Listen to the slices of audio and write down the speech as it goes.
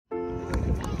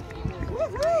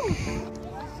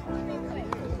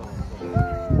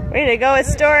Way to go,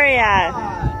 Astoria!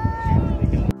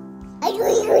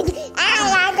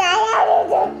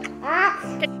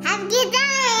 Have a good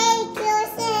day,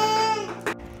 Susan.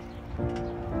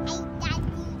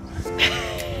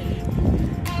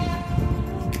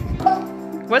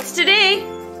 What's today?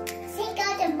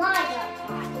 Cinco de Mayo.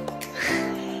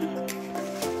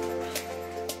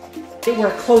 They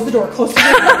were close the door, close the door.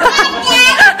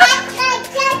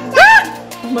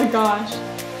 Oh my gosh.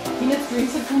 Peanut's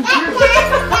dreams have come true. I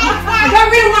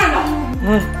got rid of one.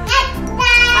 I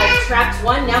trapped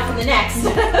one, now for the next.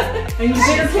 And you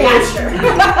did her faster.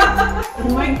 Oh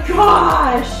my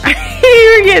gosh.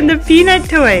 You were getting the peanut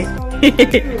toy.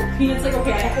 Peanut's like,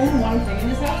 okay, I own one thing in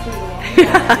this house.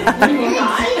 You will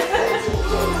not.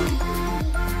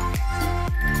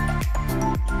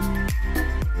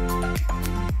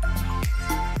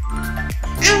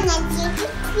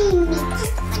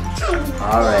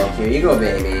 All right, here you go,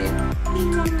 baby.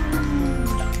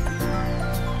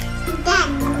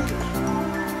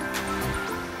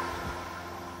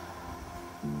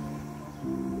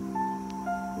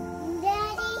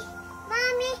 Daddy,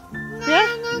 Mommy, Yeah?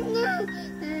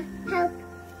 help.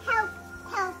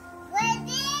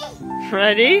 Ready?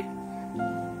 Ready?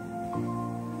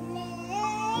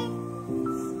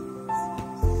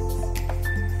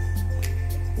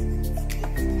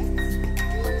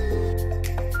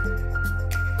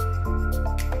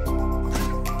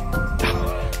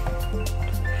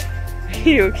 Are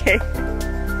you okay?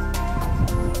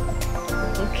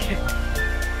 Okay.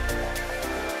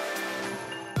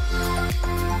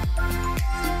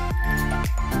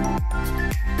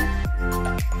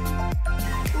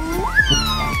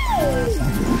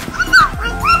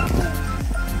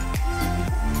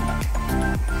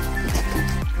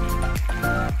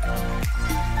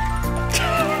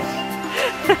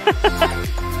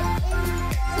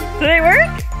 Did it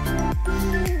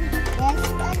work?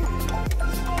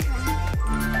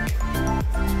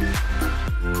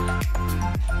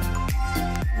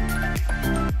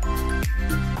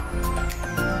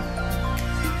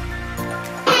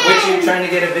 Which you trying to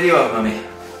get a video of, mommy?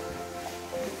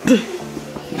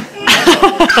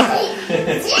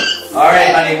 All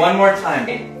right, honey, one more time.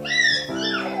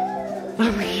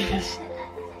 Oh my gosh.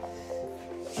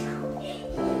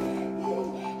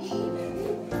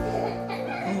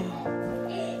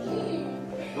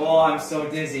 Oh, I'm so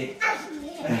dizzy.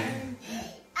 Again.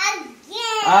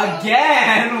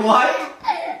 Again? What?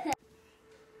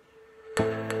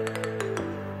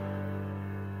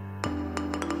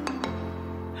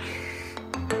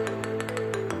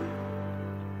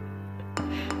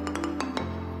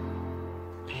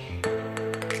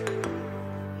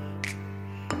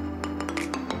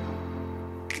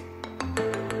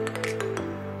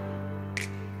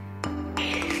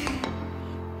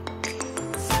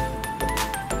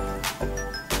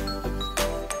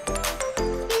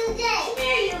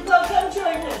 Here you go, come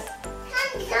join us.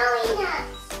 Come join us.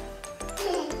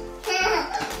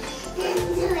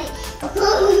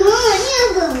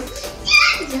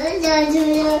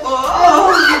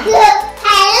 I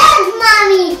love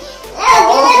Mommy.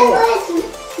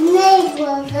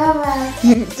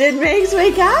 Did Megs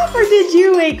wake up or did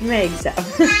you wake Megs up?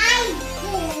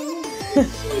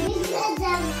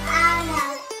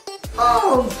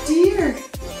 Oh dear.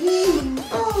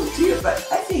 Oh dear, but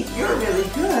I think you're really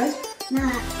good. No,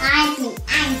 I think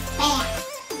I'm bad.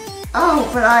 Oh,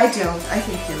 but I don't. I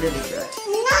think you're really good.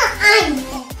 No, I'm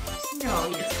bad. No,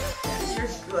 you're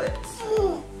good.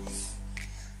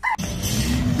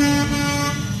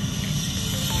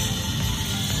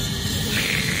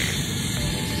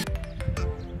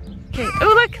 Okay.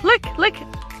 Oh, look.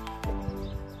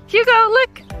 Hugo,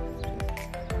 look.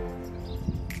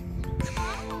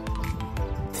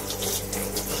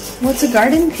 What's a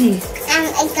garden pea? I'm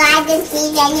a garden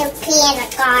seed and you pee in a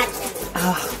garden.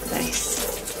 Oh, nice.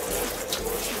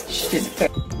 She did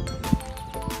it.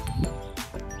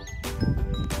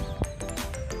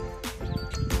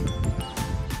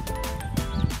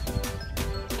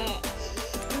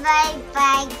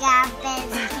 Bye,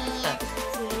 Gavin.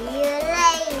 See you later.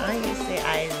 Oh, you say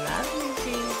I love you,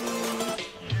 baby.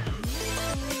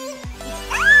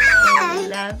 I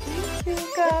love you,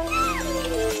 Hugo.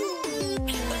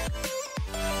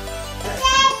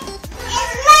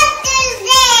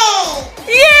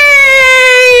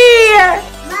 Yay!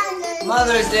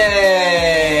 Mother's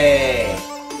Day!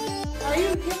 Are you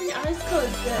having your eyes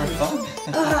closed For then? fun.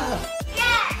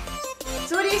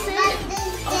 So what do you say?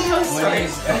 Oh,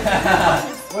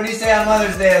 What do you say on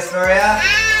Mother's Day, Astoria?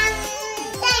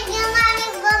 Thank you, Mommy,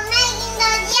 for making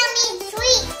those yummy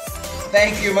sweets.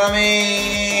 Thank you,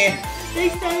 Mommy.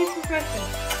 Big Daddy progression.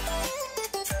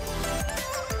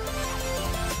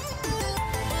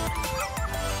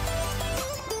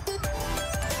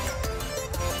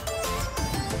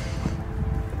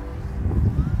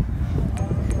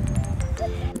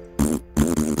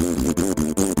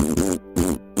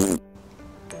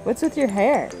 What's with your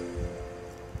hair?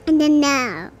 I don't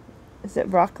know. Is it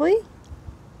broccoli?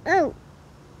 Oh.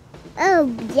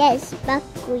 Oh, yes,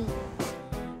 broccoli.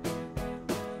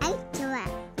 I saw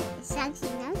it. It's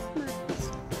actually not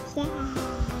smart.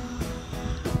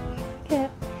 Yeah.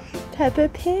 Peppa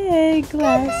Pig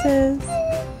glasses.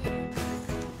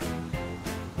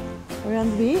 Are we on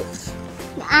the beach?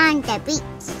 On the beach.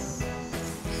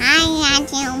 Hi,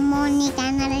 Auntie Monica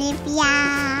and Olivia.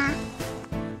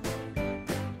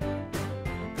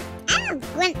 Oh,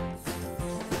 great.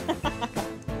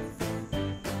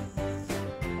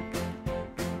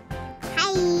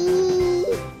 Hi.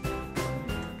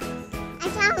 I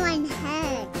saw one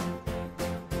head.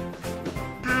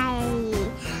 Hi.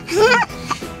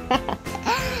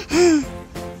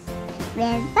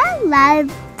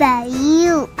 Remember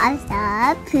you are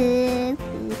so poop.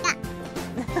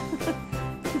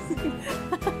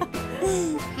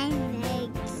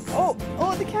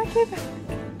 Oh, the cat came back.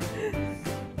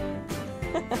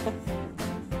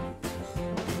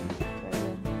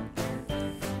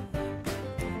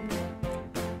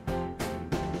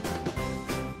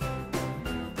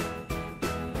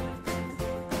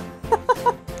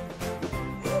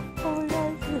 Oh my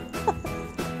gosh.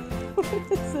 What is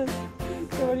this?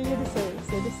 So what are you going to say?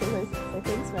 Say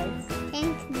thanks, Max.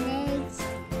 Thanks, Max.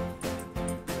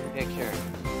 Picture.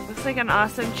 Looks like an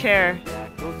awesome chair. Yeah,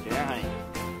 cool chair, honey.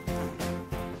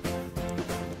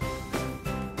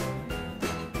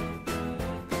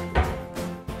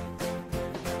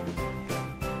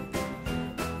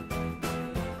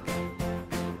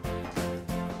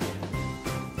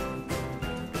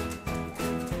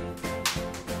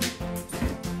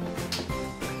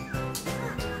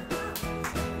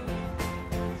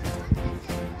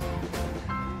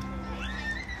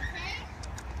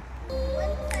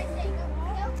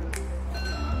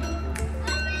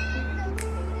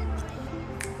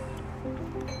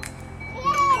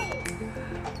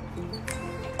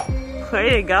 Where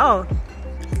do you go?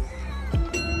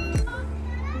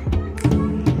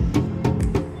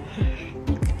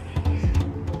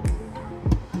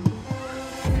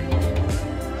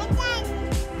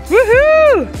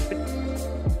 Woohoo!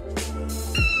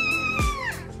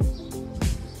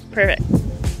 Perfect.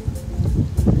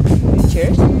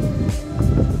 Cheers.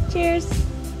 Cheers.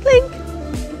 Blink.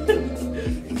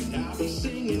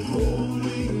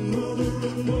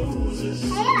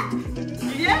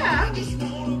 Yeah.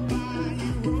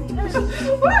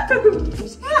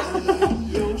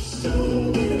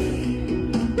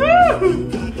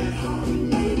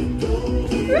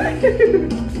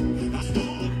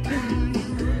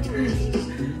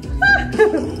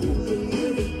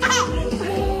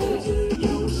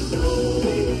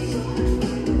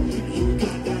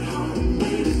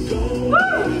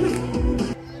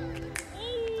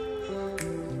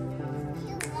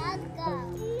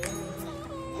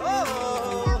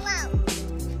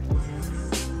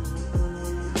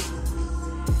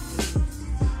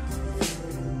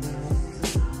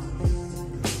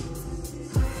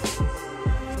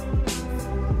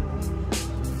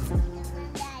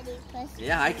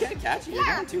 Yeah, I can't catch you. You're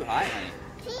going too high, honey.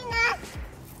 Peanuts.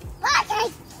 What I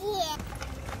can't.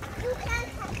 You can't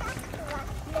catch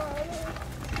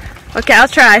one. Okay, I'll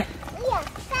try. We are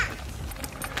fast.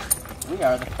 We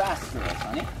are the fast girls,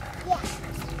 honey. Yeah.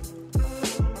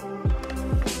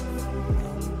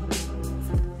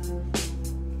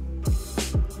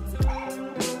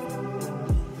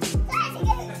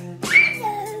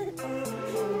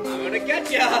 I'm gonna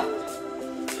get ya!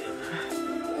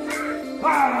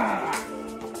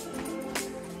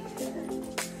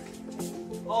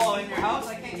 Oh, in your house?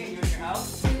 I can't get you in your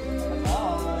house.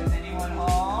 Hello, is anyone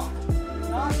home?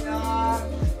 Knock knock.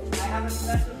 I have a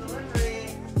special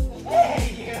delivery.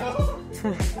 Hey, you!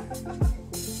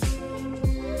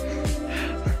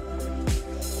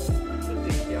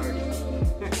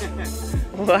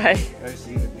 Why? Or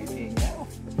she would be peeing now.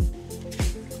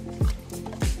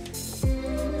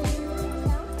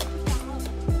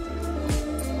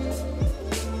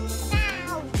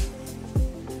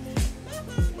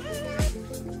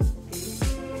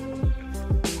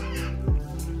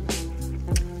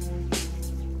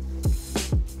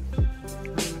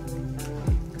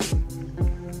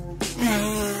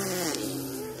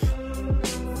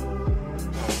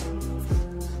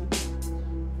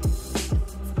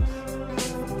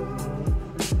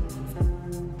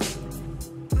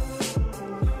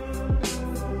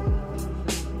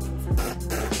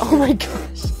 Oh my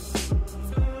gosh.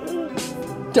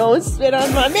 Don't spit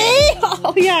on mommy.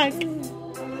 Oh, yuck.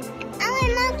 I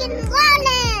want Morgan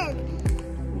Wallen.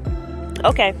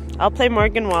 Okay, I'll play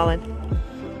Morgan Wallen.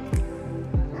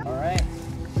 Alright,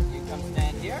 you come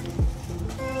stand here.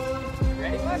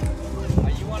 Ready, bud?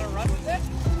 You want to run with it?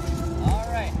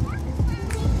 Alright.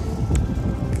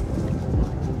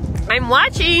 I'm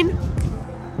watching.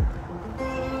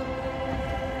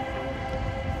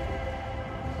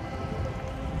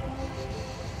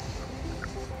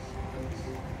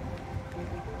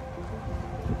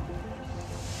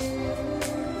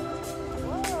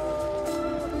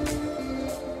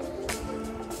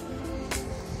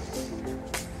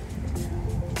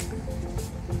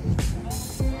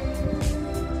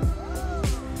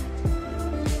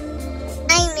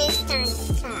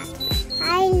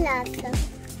 I love them.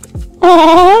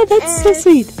 Oh, that's so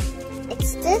sweet.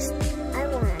 It's this. I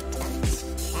want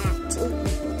Catty.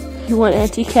 You want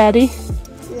Auntie Caddy?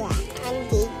 Yeah,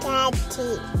 Auntie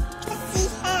Catty. Messy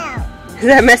hair. Is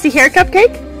that messy hair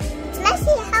cupcake?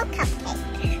 Messy hair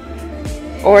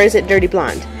cupcake. Or is it dirty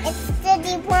blonde? It's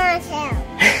dirty blonde hair.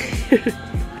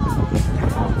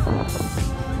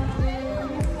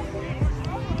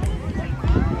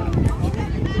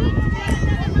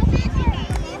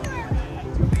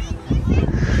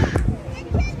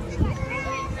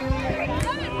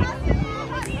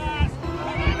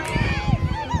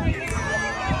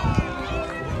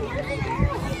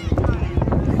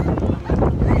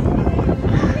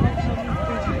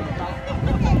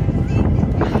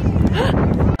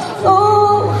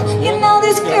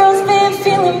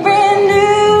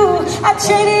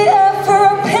 Traded up for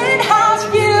a penthouse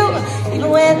view.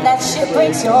 Even when that shit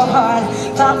breaks your heart,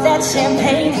 pop that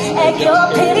champagne at your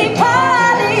pity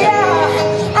party.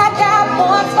 Yeah, I got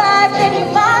more fight than you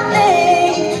might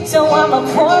think, so I'ma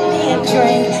pour me a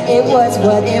drink. It was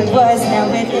what it was, now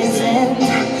it isn't.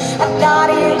 I thought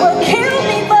it would kill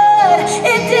me, but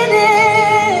it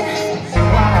didn't.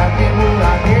 Why I did what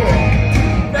I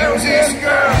did. There was this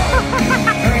girl.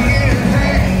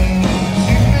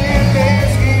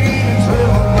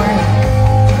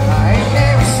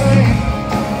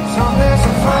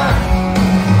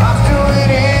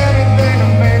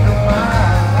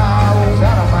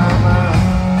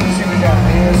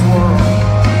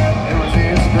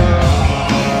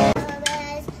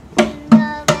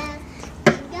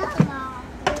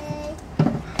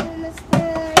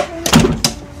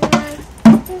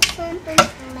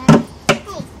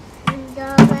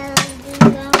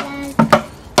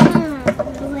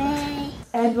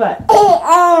 And what?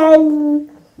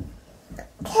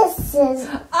 Kisses.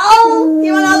 Oh,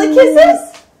 you want all the kisses?